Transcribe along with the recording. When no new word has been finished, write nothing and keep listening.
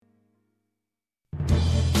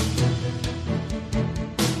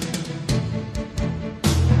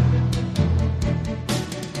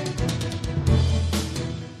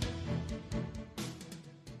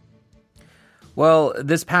Well,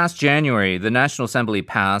 this past January, the National Assembly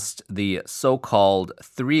passed the so-called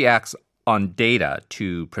 3 Acts on Data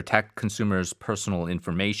to protect consumers' personal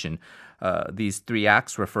information. These 3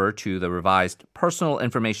 acts refer to the revised Personal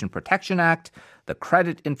Information Protection Act, the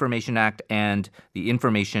Credit Information Act, and the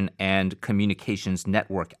Information and Communications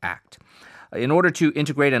Network Act. In order to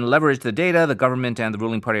integrate and leverage the data, the government and the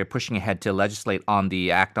ruling party are pushing ahead to legislate on the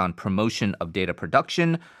Act on Promotion of Data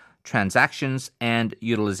Production, Transactions, and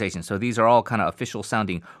Utilization. So these are all kind of official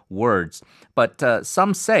sounding words. But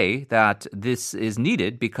some say that this is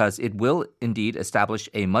needed because it will indeed establish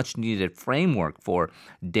a much needed framework for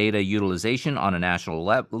data utilization on a national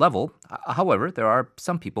level. However, there are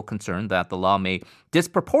some people concerned that the law may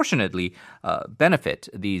disproportionately benefit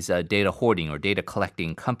these data hoarding or data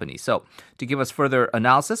collecting companies. So to give us further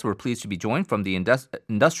analysis, we're pleased to be joined from the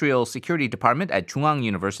Industrial Security Department at Chung-Ang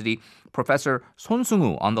University, Professor Son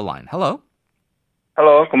Seung-woo on the line. Hello.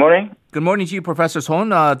 Hello, good morning. Good morning to you, Professor Son.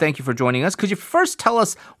 Thank you for joining us. Could you first tell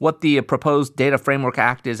us what the proposed Data Framework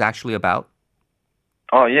Act is actually about?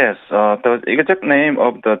 Oh, yes. The exact name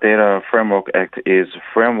of the Data Framework Act is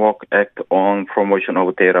Framework Act on Promotion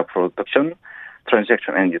of Data Production,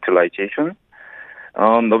 Transaction, and Utilization.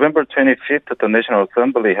 On November 25th, the National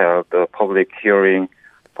Assembly held a public hearing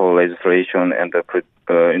for legislation and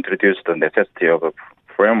introduced the necessity of a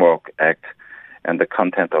Framework Act and the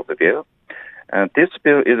content of the bill. This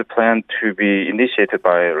bill is planned to be initiated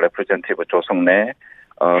by Representative Cho Sung-rae,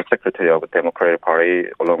 Secretary of the Democratic Party,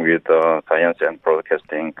 along with the Science and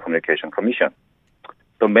Broadcasting Communication Commission.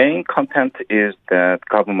 The main content is that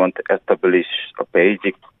government establish a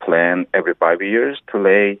basic plan every 5 years to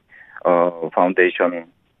lay a foundation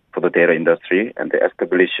for the data industry and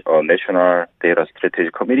establish a National Data Strategy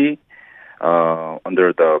Committee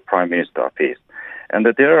under the Prime Minister office. And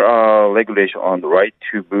there are regulations on the right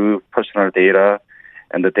to move personal data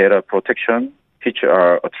and the data protection, which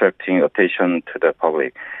are attracting attention to the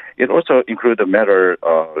public. It also includes a matter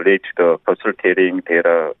related to the facilitating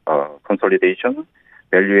data consolidation,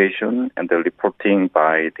 valuation, and the reporting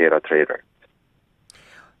by data traders.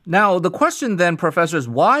 Now, the question then, Professor, is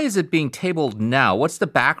why is it being tabled now? What's the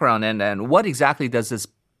background and what exactly does this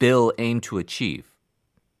bill aim to achieve?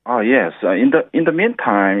 Oh, yes. In the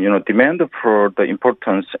meantime, demand for the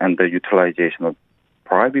importance and the utilization of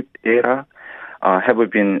private data have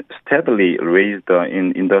been steadily raised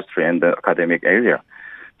in industry and the academic area.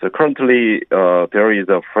 So currently, there is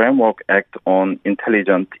a Framework Act on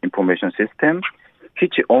Intelligent Information System,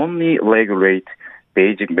 which only regulates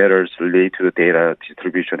basic matters related to the data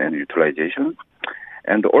distribution and utilization.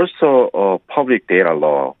 And also, a public data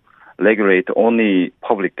law regulates only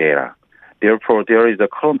public data. Therefore, there is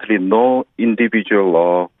currently no individual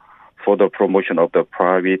law for the promotion of the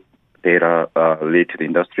private data related to the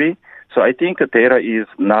industry. So I think the data is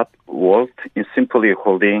not worth in simply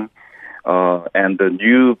holding, and the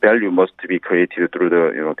new value must be created through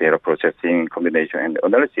the data processing, combination, and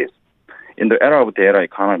analysis. In the era of data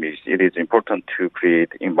economies, it is important to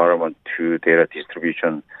create environment to data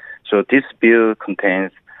distribution. So this bill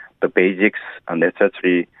contains the basics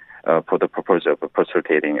necessary for the purpose of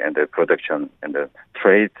facilitating and the production and the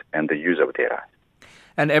trade and the use of data.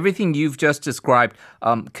 And everything you've just described,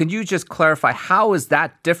 can you just clarify how is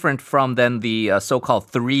that different from then the so-called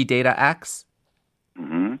 3 Data Acts?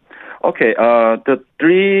 Mm-hmm. Okay, the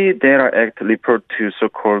 3 Data Act refer to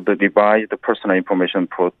so-called the revised Personal Information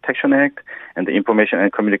Protection Act and the Information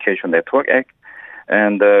and Communication Network Act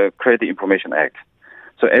and the Credit Information Act.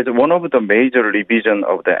 So as one of the major revisions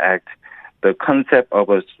of the act, the concept of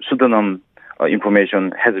a pseudonym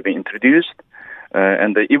information has been introduced.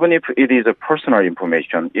 And even if it is a personal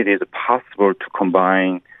information, it is possible to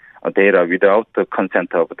combine data without the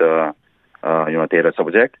consent of the data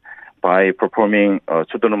subject by performing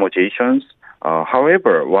pseudonymizations.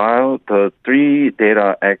 However, while the 3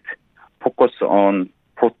 Data Act focus on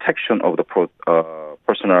protection of the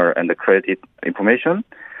personal and the credit information,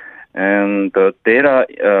 and the Data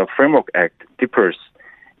Framework Act differs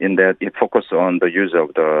in that it focuses on the use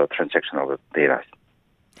of the transaction of the data.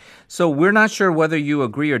 So we're not sure whether you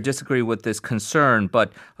agree or disagree with this concern,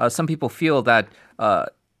 but some people feel that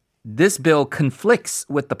this bill conflicts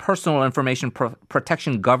with the personal information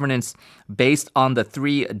protection governance based on the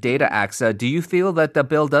 3 Data Acts. Do you feel that the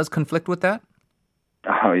bill does conflict with that?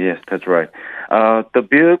 Oh, yes, that's right. The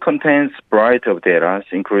bill contains a variety of data,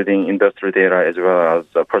 including industry data as well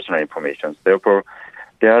as personal information. Therefore,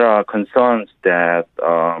 there are concerns that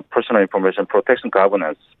personal information protection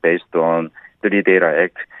governance based on the 3 Data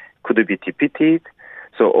Act could be defeated.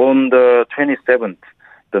 So on the 27th,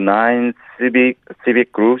 the 9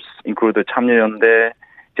 civic groups, including the 참여연대,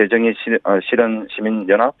 재정의 실현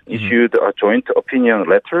시민연합 issued a joint opinion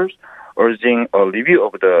letters urging a review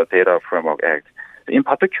of the Data Framework Act. In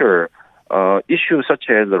particular, issues such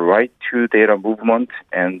as the right to data movement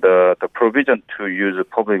and the provision to use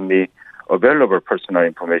publicly available personal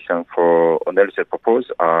information for analysis purposes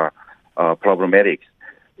are problematic.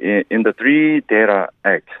 In the three Data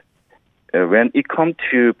Act, when it comes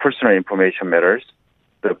to personal information matters,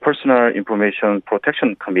 the Personal Information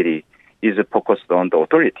Protection Committee is focused on the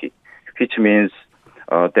authority, which means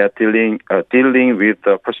that dealing with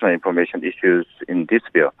the personal information issues in this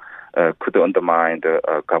bill could undermine the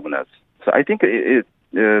governance. So I think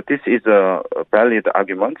this is a valid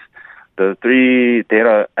argument. The three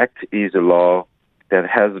Data Act is a law that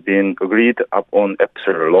has been agreed upon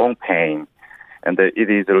after long pain, and it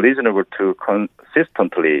is reasonable to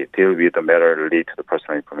consistently deal with the matter related to the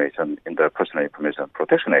personal information in the Personal Information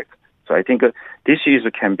Protection Act. So I think this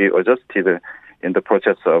issue can be adjusted in the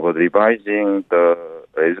process of revising the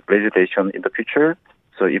legislation in the future.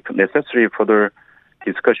 So if necessary, further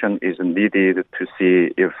discussion is needed to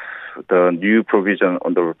see if the new provision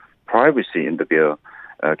on the privacy in the bill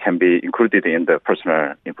can be included in the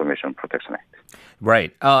Personal Information Protection Act.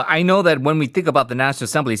 Right. I know that when we think about the National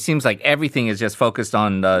Assembly, it seems like everything is just focused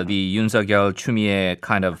on the Yoon Suk-yeol, Chumie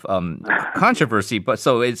kind of controversy, but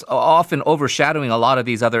so it's often overshadowing a lot of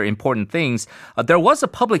these other important things. There was a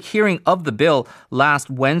public hearing of the bill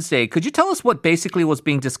last Wednesday. Could you tell us what basically was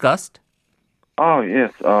being discussed? Oh,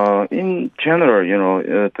 yes. In general,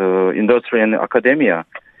 the industry and academia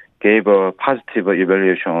gave a positive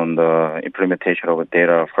evaluation on the implementation of the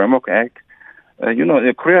Data Framework Act.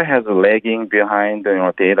 Korea has a lagging behind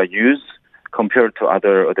data use compared to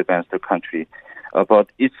other advanced countries.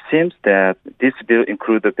 But it seems that this bill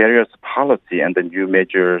includes the various policy and the new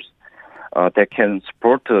measures that can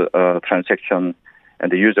support transaction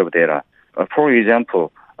and the use of data. For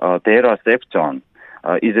example, data safe zone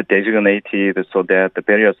is designated so that the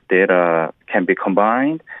various data can be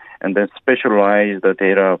combined, and then specialized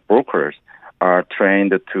data brokers are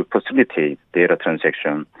trained to facilitate data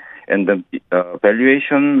transaction. And the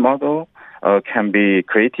valuation model can be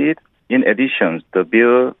created. In addition, the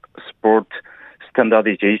bill supports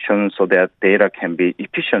standardization so that data can be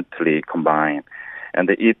efficiently combined.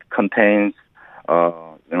 And it contains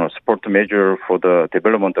support measure for the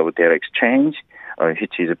development of data exchange,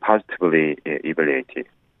 which is positively evaluated.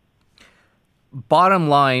 Bottom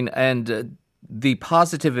line, and the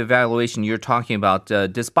positive evaluation you're talking about,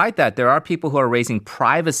 despite that, there are people who are raising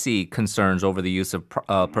privacy concerns over the use of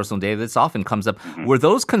personal data. This often comes up. Mm-hmm. Were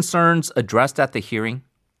those concerns addressed at the hearing?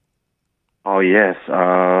 Oh, yes.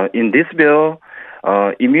 In this bill,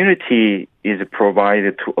 immunity is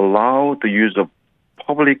provided to allow the use of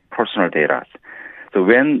public personal data. So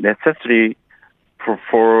when necessary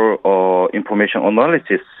for information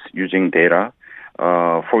analysis using data,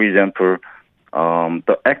 for example,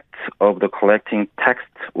 the act of the collecting text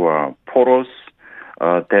or photos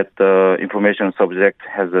that the information subject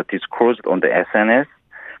has disclosed on the SNS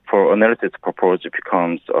for analysis purpose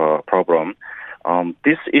becomes a problem.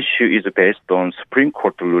 This issue is based on Supreme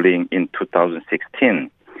Court ruling in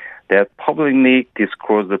 2016 that publicly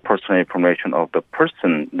disclose the personal information of the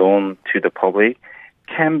person known to the public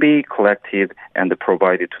can be collected and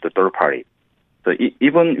provided to the third party. So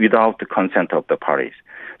even without the consent of the parties.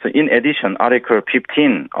 So in addition, Article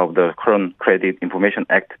 15 of the current Credit Information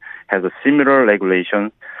Act has a similar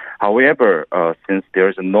regulation. However, since there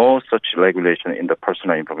is no such regulation in the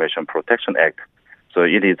Personal Information Protection Act, so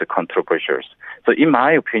it is controversial. So in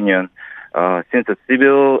my opinion, since the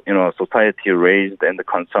civil society raised and the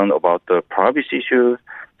concern about the privacy issues,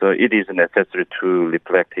 so it is necessary to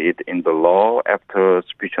reflect it in the law after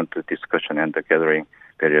sufficient discussion and gathering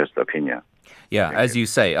various opinions. Yeah, as you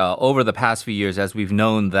say, over the past few years, as we've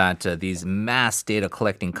known that these mass data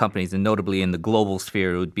collecting companies, and notably in the global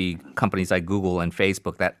sphere, it would be companies like Google and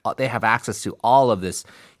Facebook, that they have access to all of this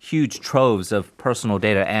huge troves of personal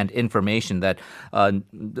data and information that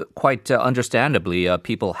quite understandably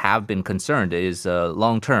people have been concerned is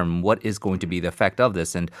long-term, what is going to be the effect of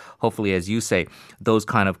this? And hopefully, as you say, those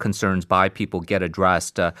kind of concerns by people get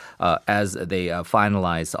addressed as they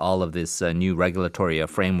finalize all of this new regulatory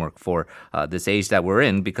framework for this age that we're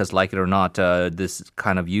in, because like it or not, this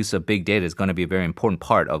kind of use of big data is going to be a very important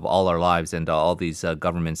part of all our lives and all these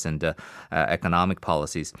governments and economic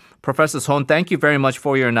policies. Professor Son, thank you very much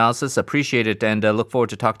for your analysis. Appreciate it and look forward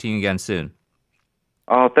to talking to you again soon.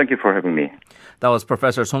 Thank you for having me. That was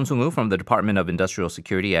Professor Son Seung-woo from the Department of Industrial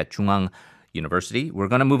Security at Chung-Ang University. We're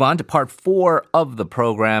going to move on to part 4 of the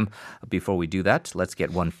program. Before we do that, let's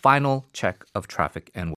get one final check of traffic and